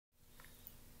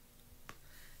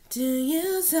Do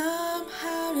you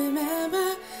somehow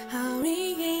remember how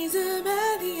we gazed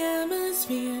about the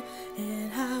atmosphere and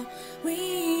how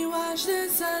we watched the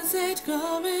sunset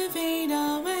go and fade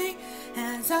away?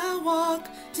 As I walk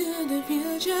to the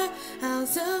future, I'll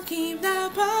still keep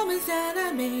that promise that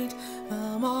I made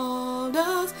from all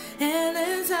those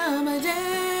endless summer days.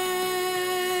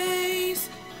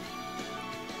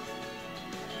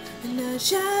 And the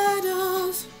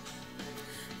shadows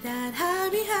that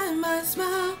hide behind my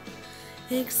smile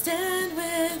extend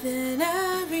within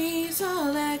every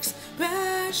soul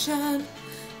expression,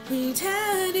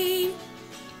 pretending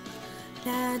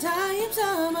that I am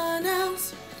someone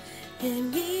else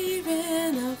and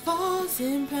giving a false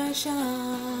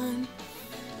impression.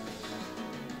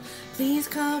 Please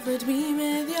comfort me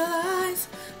with your lies,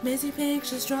 messy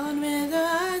pictures drawn with your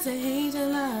eyes. I hate to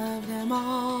love them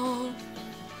all.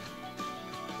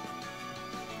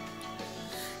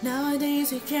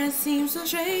 Nowadays we can't seem so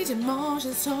straight,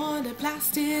 emotions torn and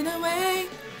blasted away,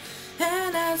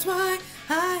 and that's why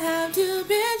I have to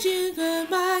bid you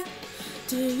goodbye.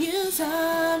 Do you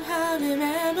somehow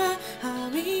remember how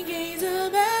we gazed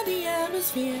about the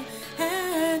atmosphere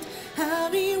and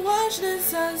how we watched the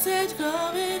sunset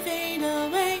go and fade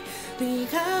away? We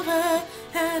cover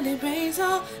and embrace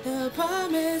all the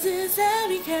promises that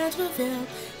we can't fulfill.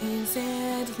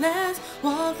 Instead, let's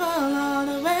walk along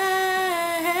the way.